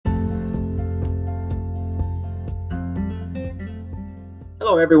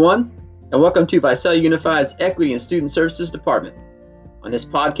Hello, everyone, and welcome to Visalia Unified's Equity and Student Services Department. On this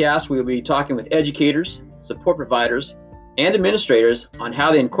podcast, we will be talking with educators, support providers, and administrators on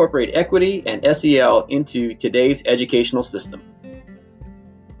how they incorporate equity and SEL into today's educational system.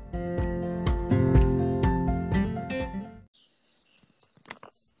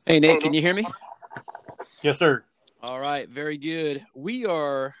 Hey, Nate, can you hear me? Yes, sir. All right, very good.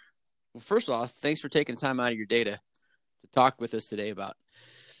 First off, thanks for taking time out of your day to talk with us today about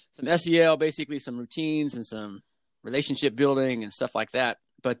some SEL, basically some routines and some relationship building and stuff like that.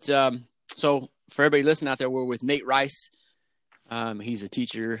 But so for everybody listening out there, we're with Nate Rice. He's a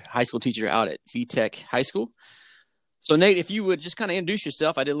teacher, high school teacher out at VTEC High School. So Nate, if you would just kind of introduce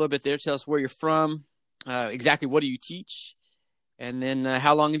yourself. I did a little bit there. Tell us where you're from, exactly what do you teach, and then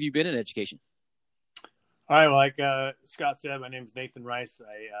how long have you been in education? All right. Well, like Scott said, my name is Nathan Rice.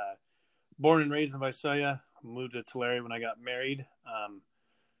 I born and raised in Visalia. Moved to Tulare when I got married.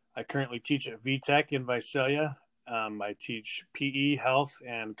 I currently teach at VTEC in Visalia. I teach PE, health,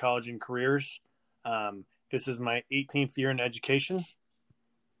 and college and careers. This is my 18th year in education.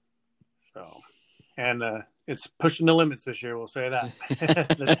 And it's pushing the limits this year. We'll say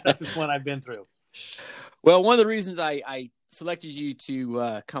that. That's just what I've been through. Well, one of the reasons I selected you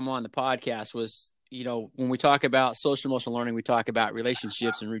to come on the podcast was, when we talk about social emotional learning, we talk about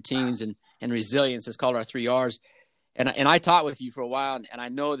relationships and routines and resilience. It's called our 3 R's. And I taught with you for a while, and I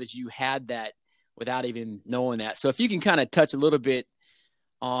know that you had that without even knowing that. So if you can kind of touch a little bit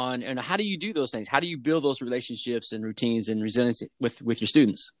on, and how do you do those things? How do you build those relationships and routines and resilience with your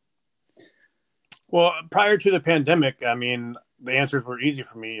students? Well, prior to the pandemic, the answers were easy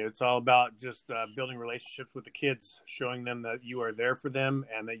for me. It's all about just building relationships with the kids, showing them that you are there for them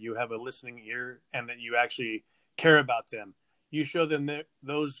and that you have a listening ear and that you actually care about them. You show them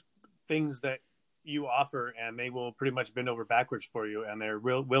those things that you offer, and they will pretty much bend over backwards for you. And they're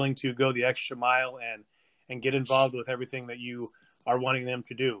willing to go the extra mile and get involved with everything that you are wanting them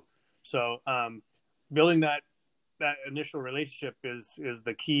to do. So building that initial relationship is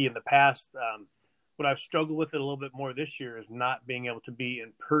the key. In the past, what I've struggled with it a little bit more this year is not being able to be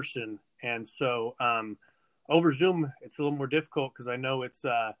in person. And so over Zoom, it's a little more difficult because I know it's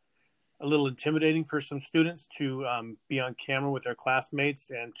a little intimidating for some students to be on camera with their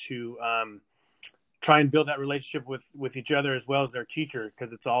classmates and to try and build that relationship with each other as well as their teacher,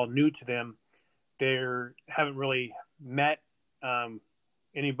 because it's all new to them. They haven't really met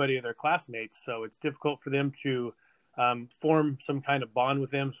anybody of their classmates. So it's difficult for them to form some kind of bond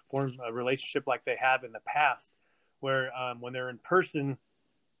with them, form a relationship like they have in the past, where when they're in person,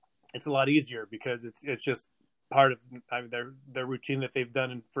 it's a lot easier because it's just part of their routine that they've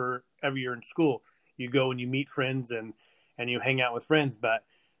done for every year in school. You go and you meet friends and you hang out with friends, but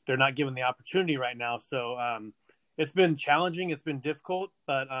they're not given the opportunity right now. So it's been challenging. It's been difficult,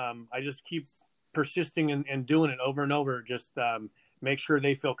 but I just keep persisting and doing it over and over. Just make sure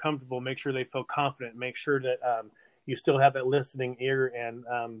they feel comfortable, make sure they feel confident, make sure that you still have that listening ear, and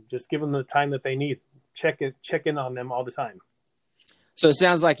just give them the time that they need. Check in on them all the time. So it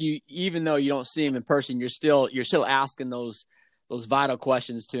sounds like even though you don't see them in person, you're still asking those vital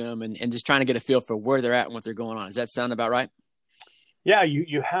questions to them and just trying to get a feel for where they're at and what they're going on. Does that sound about right? Yeah,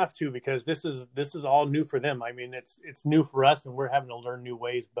 you have to, because this is all new for them. It's new for us, and we're having to learn new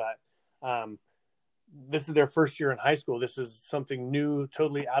ways. But this is their first year in high school. This is something new,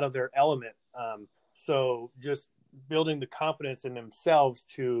 totally out of their element. So just building the confidence in themselves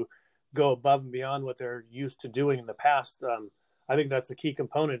to go above and beyond what they're used to doing in the past. I think that's the key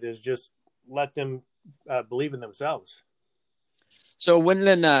component, is just let them believe in themselves. So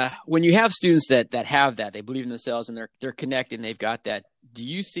when you have students that have that, they believe in themselves and they're connected and they've got that, do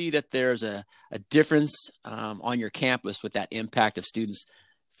you see that there's a difference on your campus with that impact of students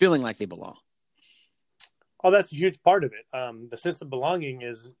feeling like they belong? Oh, that's a huge part of it. The sense of belonging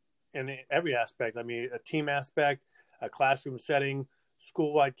is in every aspect. A team aspect, a classroom setting,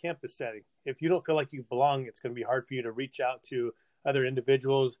 school-wide campus setting. If you don't feel like you belong, it's going to be hard for you to reach out to other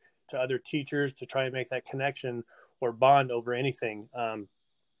individuals, to other teachers, to try and make that connection or bond over anything.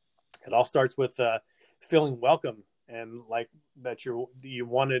 It all starts with feeling welcome and like that you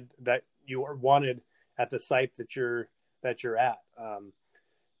are wanted at the site that you're at.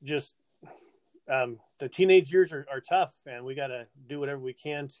 The teenage years are tough, and we got to do whatever we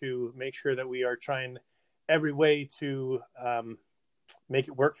can to make sure that we are trying every way to make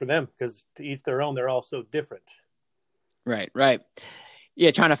it work for them, because to each their own, they're all so different. Right.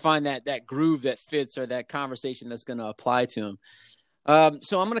 Yeah, trying to find that groove that fits, or that conversation that's going to apply to them.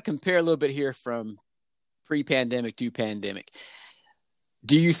 So I'm going to compare a little bit here from pre-pandemic to pandemic.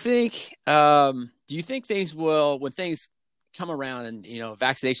 Do you think things will, when things come around and,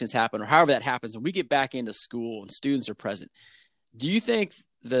 vaccinations happen or however that happens, and we get back into school and students are present, do you think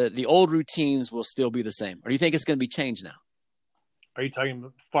the old routines will still be the same? Or do you think it's going to be changed now? Are you talking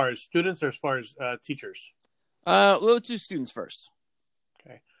as far as students or as far as teachers? Let's do students first.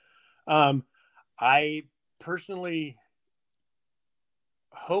 Okay. I personally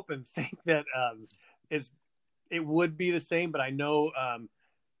hope and think that it would be the same, but I know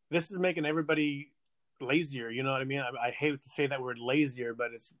this is making everybody lazier. You know what I mean? I hate to say that word lazier,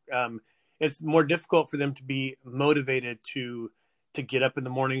 but it's more difficult for them to be motivated to get up in the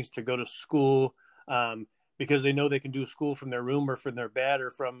mornings to go to school because they know they can do school from their room or from their bed or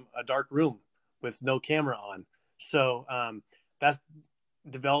from a dark room with no camera on. So that's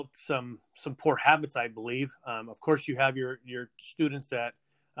developed some poor habits, I believe. Of course, you have your students that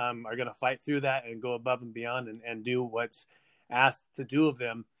are going to fight through that and go above and beyond and do what's asked to do of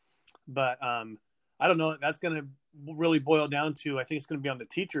them. But I don't know. That's going to really boil down to, I think it's going to be on the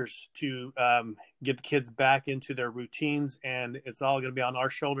teachers to get the kids back into their routines. And it's all going to be on our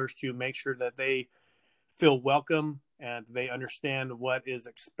shoulders to make sure that they feel welcome and they understand what is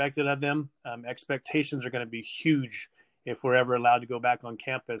expected of them. Expectations are going to be huge if we're ever allowed to go back on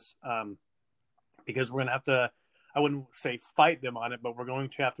campus, because we're going to have to, I wouldn't say fight them on it, but we're going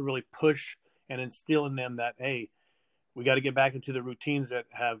to have to really push and instill in them that, hey, we got to get back into the routines that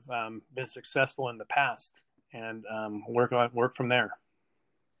have been successful in the past and work from there.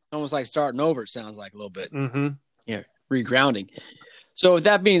 Almost like starting over, it sounds like a little bit. Mm-hmm. Yeah, regrounding. So with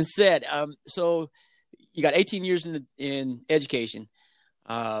that being said, so you got 18 years in education.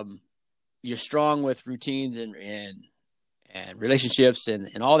 You're strong with routines and relationships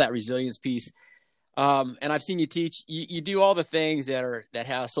and all that resilience piece. And I've seen you teach. You do all the things that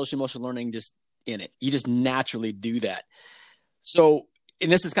have social emotional learning just in it. You just naturally do that. So,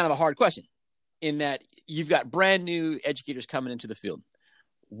 and this is kind of a hard question in that you've got brand new educators coming into the field.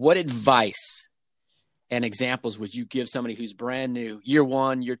 What advice and examples would you give somebody who's brand new, year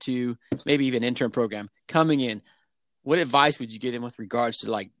one, year two, maybe even intern program coming in? What advice would you give them with regards to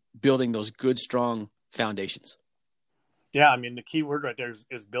like building those good, strong foundations? Yeah, I mean, the key word right there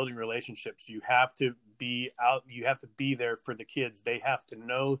is building relationships. You have to be out. You have to be there for the kids. They have to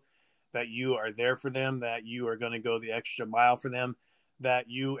know that you are there for them, that you are going to go the extra mile for them, that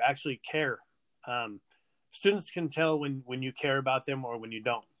you actually care. Students can tell when you care about them or when you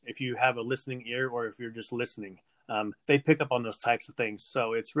don't. If you have a listening ear or if you're just listening, they pick up on those types of things.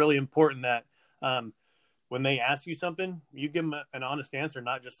 So it's really important that when they ask you something, you give them an honest answer,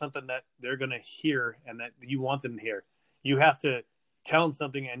 not just something that they're going to hear and that you want them to hear. You have to tell them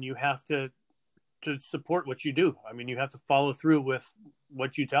something and you have to support what you do. I mean, you have to follow through with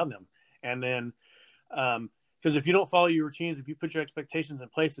what you tell them. And then, because if you don't follow your routines, if you put your expectations in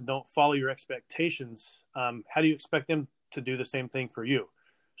place and don't follow your expectations, how do you expect them to do the same thing for you?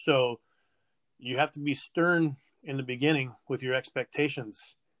 So you have to be stern in the beginning with your expectations.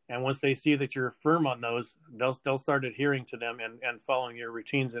 And once they see that you're firm on those, they'll start adhering to them and following your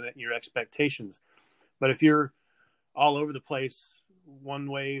routines and your expectations. But if you're all over the place, one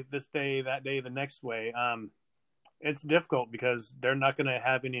way this day, that day, the next way, it's difficult because they're not going to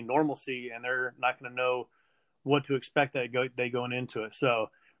have any normalcy and they're not going to know what to expect they going into it. So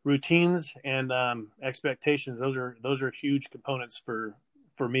routines and expectations, those are huge components for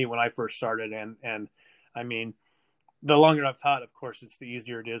me when I first started. And I mean, the longer I've taught, of course, it's the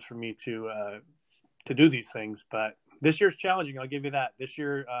easier it is for me to do these things. But this year's challenging. I'll give you that. This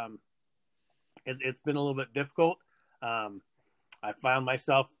year, it's been a little bit difficult. I found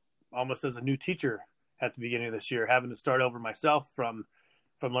myself almost as a new teacher at the beginning of this year, having to start over myself from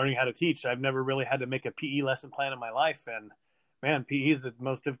learning how to teach. I've never really had to make a PE lesson plan in my life. And man, PE is the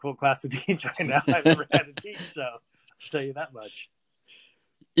most difficult class to teach right now I've ever had to teach. So I'll tell you that much.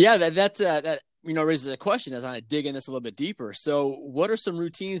 Yeah, that raises a question as I dig in this a little bit deeper. So what are some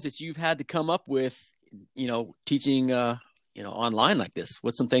routines that you've had to come up with, teaching, online like this?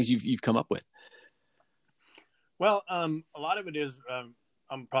 What's some things you've come up with? Well, a lot of it is,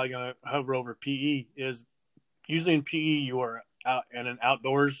 I'm probably going to hover over PE, is usually in PE, you are out and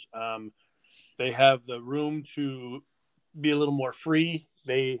outdoors. They have the room to be a little more free.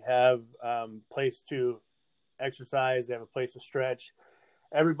 They have place to exercise. They have a place to stretch.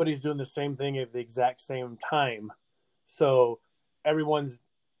 Everybody's doing the same thing at the exact same time. So everyone's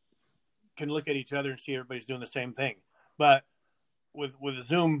can look at each other and see everybody's doing the same thing. But with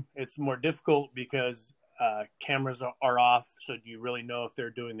Zoom, it's more difficult because cameras are off, so do you really know if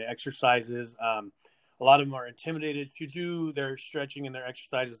they're doing the exercises? A lot of them are intimidated to do their stretching and their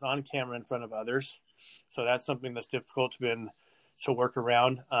exercises on camera in front of others, so that's something that's difficult to work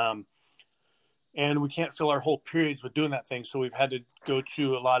around. and we can't fill our whole periods with doing that thing. So we've had to go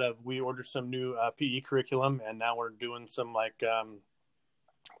to we ordered some new PE curriculum, and now we're doing some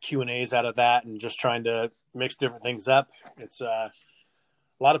Q&As out of that and just trying to mix different things up. It's a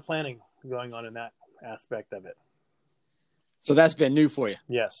lot of planning going on in that aspect of it. So that's been new for you.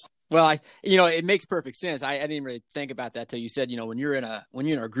 Yes. Well, it makes perfect sense. I didn't really think about that till you said, when you're in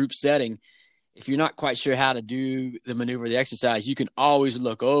a group setting, if you're not quite sure how to do the maneuver, the exercise, you can always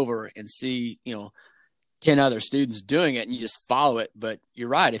look over and see, 10 other students doing it and you just follow it. But you're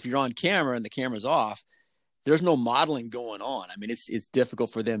right. If you're on camera and the camera's off, there's no modeling going on. I mean, it's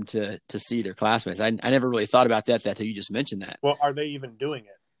difficult for them to see their classmates. I never really thought about that till you just mentioned that. Well, are they even doing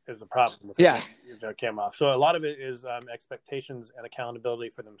it is the problem with the camera off. So a lot of it is expectations and accountability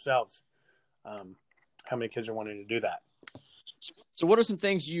for themselves. How many kids are wanting to do that? So what are some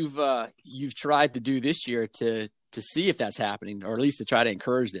things you've tried to do this year to see if that's happening, or at least to try to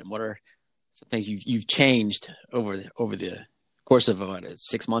encourage them? What are some things you've changed over the course of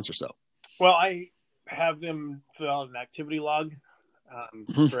 6 months or so? Well, I have them fill out an activity log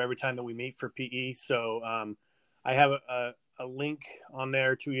for every time that we meet for PE. So I have a link on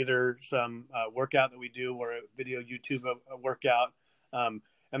there to either some workout that we do or a video YouTube a workout. And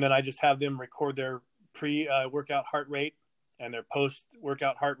then I just have them record their pre-workout heart rate and their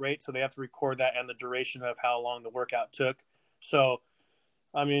post-workout heart rate. So they have to record that and the duration of how long the workout took. So,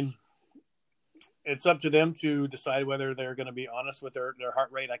 I mean, it's up to them to decide whether they're going to be honest with their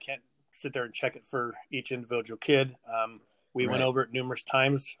heart rate. I can't sit there and check it for each individual kid. We went over it numerous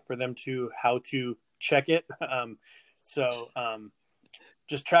times for them how to check it. So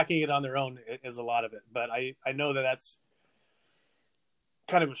just tracking it on their own is a lot of it. But I know that's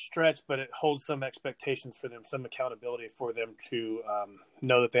kind of a stretch, but it holds some expectations for them, some accountability for them to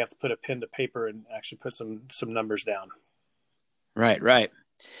know that they have to put a pen to paper and actually put some numbers down. Right.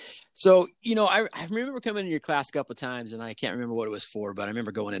 So, I remember coming in your class a couple of times, and I can't remember what it was for, but I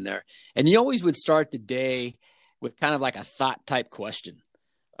remember going in there. And you always would start the day with kind of like a thought type question.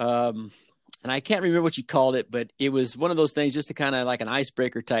 And I can't remember what you called it, but it was one of those things just to kind of like an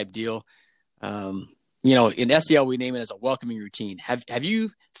icebreaker type deal. In SEL, we name it as a welcoming routine. Have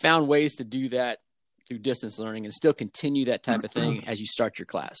you found ways to do that through distance learning and still continue that type of thing as you start your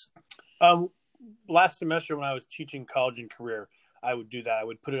class? Last semester when I was teaching college and career, I would do that. I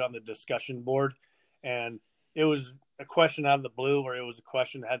would put it on the discussion board, and it was a question out of the blue, or it was a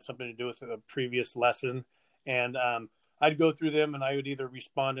question that had something to do with a previous lesson. And I'd go through them, and I would either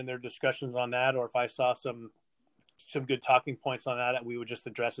respond in their discussions on that, or if I saw some good talking points on that, we would just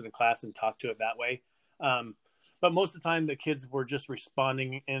address it in class and talk to it that way. But most of the time, the kids were just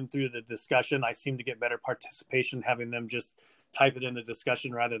responding in through the discussion. I seem to get better participation having them just type it in the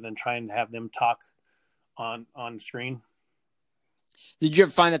discussion rather than trying to have them talk on screen. Did you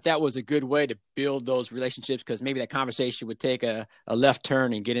ever find that was a good way to build those relationships? Because maybe that conversation would take a left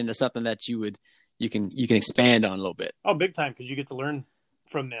turn and get into something that you can expand on a little bit. Oh, big time, because you get to learn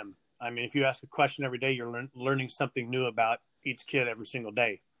from them. I mean, if you ask a question every day, you're learning something new about each kid every single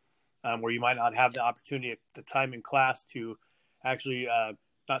day, where you might not have the opportunity at the time in class to actually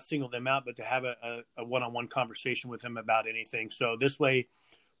not single them out, but to have a one-on-one conversation with them about anything. So this way,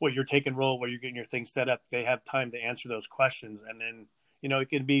 what you're taking role, where you're getting your things set up, they have time to answer those questions. And then, it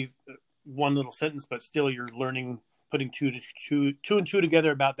can be one little sentence, but still you're learning, putting two and two together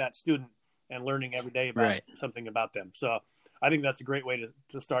about that student and learning every day about something about them. So I think that's a great way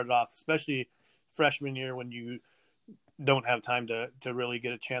to start it off, especially freshman year when you don't have time to really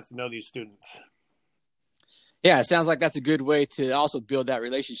get a chance to know these students. Yeah, it sounds like that's a good way to also build that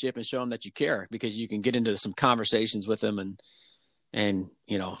relationship and show them that you care, because you can get into some conversations with them and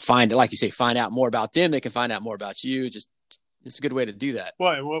find out more about them. They can find out more about you. Just it's a good way to do that.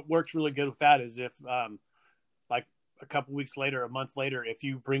 Well, and what works really good with that is if like a couple weeks later, a month later, if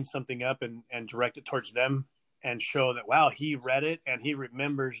you bring something up and direct it towards them and show that, wow, he read it and he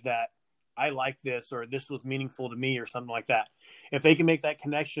remembers that I like this, or this was meaningful to me, or something like that. If they can make that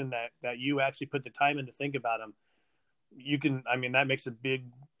connection that you actually put the time in to think about them, that makes a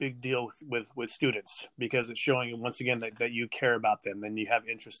big deal with students, because it's showing once again that you care about them and you have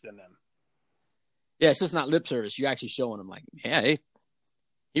interest in them. Yeah, it's just not lip service. You're actually showing them like, yeah,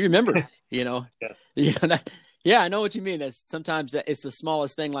 he remembered, Yeah. Yeah, I know what you mean. That's sometimes it's the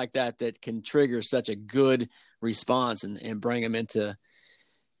smallest thing like that can trigger such a good response and bring them into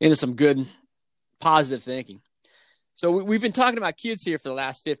some good positive thinking. So we've been talking about kids here for the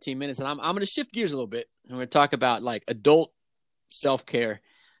last 15 minutes, and I'm going to shift gears a little bit. I'm going to talk about like adult self-care.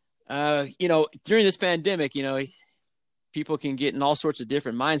 During this pandemic, people can get in all sorts of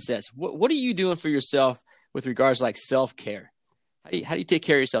different mindsets. What are you doing for yourself with regards to like self-care? How do you take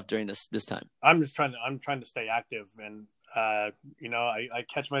care of yourself during this time? I'm trying to stay active, and I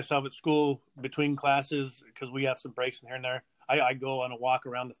catch myself at school between classes because we have some breaks in here and there. I go on a walk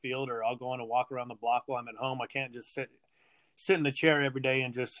around the field, or I'll go on a walk around the block while I'm at home. I can't just sit in the chair every day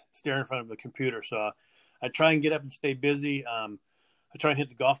and just stare in front of the computer. So I try and get up and stay busy. I try and hit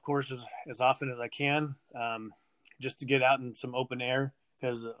the golf course as often as I can, just to get out in some open air.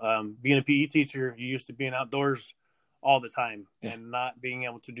 Because being a PE teacher, you used to being outdoors all the time, and not being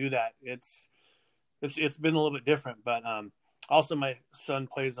able to do that. It's been a little bit different, but also my son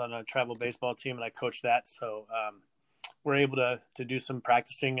plays on a travel baseball team, and I coach that. So we're able to do some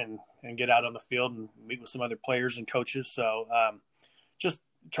practicing and get out on the field and meet with some other players and coaches. So just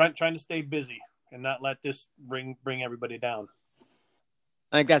trying to stay busy and not let this bring everybody down.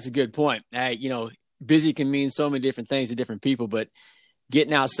 I think that's a good point. Busy can mean so many different things to different people, but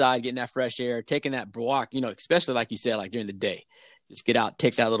getting outside, getting that fresh air, taking that walk, especially like you said, like during the day, just get out,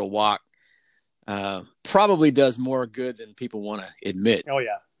 take that little walk, probably does more good than people want to admit. Oh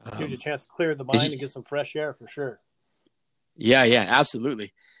yeah. Gives you a chance to clear the mind and get some fresh air for sure. Yeah,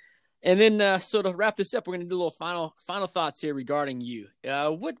 absolutely. And then, so to wrap this up, we're going to do a little final thoughts here regarding you.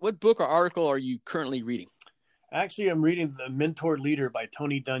 What book or article are you currently reading? Actually, I'm reading The Mentor Leader by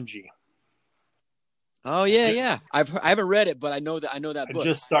Tony Dungy. Oh yeah. I haven't read it, but I know that book. I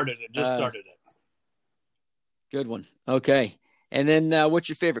just started it. Good one. Okay. And then what's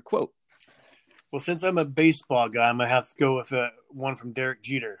your favorite quote? Well, since I'm a baseball guy, I'm gonna have to go with one from Derek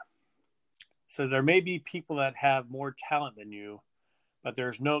Jeter. It says, there may be people that have more talent than you, but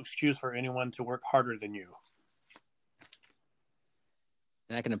there's no excuse for anyone to work harder than you.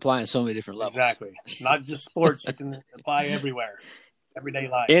 That can apply in so many different levels. Exactly. Not just sports. It can apply everywhere. Everyday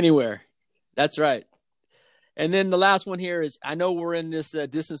life. Anywhere. That's right. And then the last one here is, I know we're in this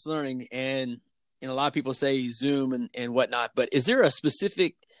distance learning, and a lot of people say Zoom and whatnot, but is there a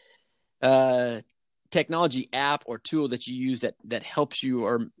specific technology app or tool that you use that helps you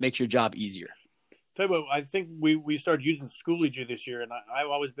or makes your job easier? Tell you what, I think we started using Schoology this year, and I've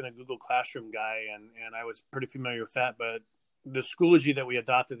always been a Google Classroom guy, and I was pretty familiar with that, but the Schoology that we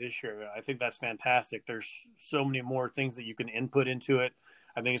adopted this year, I think that's fantastic. There's so many more things that you can input into it.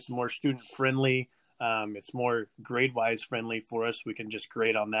 I think it's more student friendly. It's more grade-wise friendly for us. We can just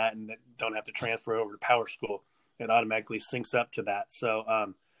grade on that and don't have to transfer over to PowerSchool. It automatically syncs up to that.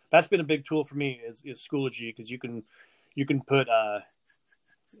 So that's been a big tool for me is Schoology, because you can put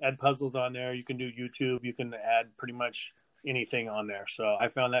add puzzles on there. You can do YouTube. You can add pretty much anything on there. So I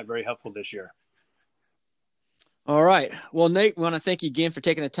found that very helpful this year. All right. Well, Nate, we want to thank you again for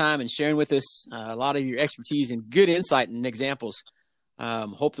taking the time and sharing with us a lot of your expertise and good insight and examples.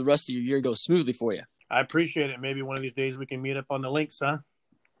 Hope the rest of your year goes smoothly for you. I appreciate it. Maybe one of these days we can meet up on the links, huh?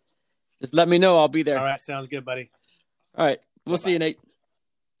 Just let me know. I'll be there. All right. Sounds good, buddy. All right. We'll Bye-bye. see you, Nate.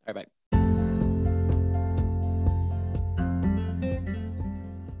 All right, bye.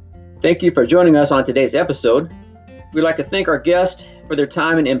 Thank you for joining us on today's episode. We'd like to thank our guests for their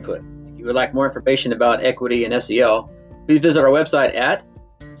time and input. If you would like more information about equity and SEL, please visit our website at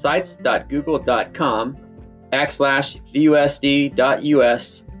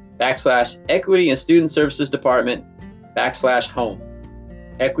sites.google.com/VUSD.US/Equity and Student Services Department/home.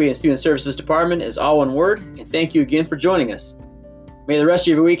 Equity and Student Services Department is all one word, and thank you again for joining us. May the rest of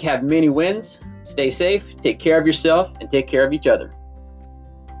your week have many wins. Stay safe, take care of yourself, and take care of each other.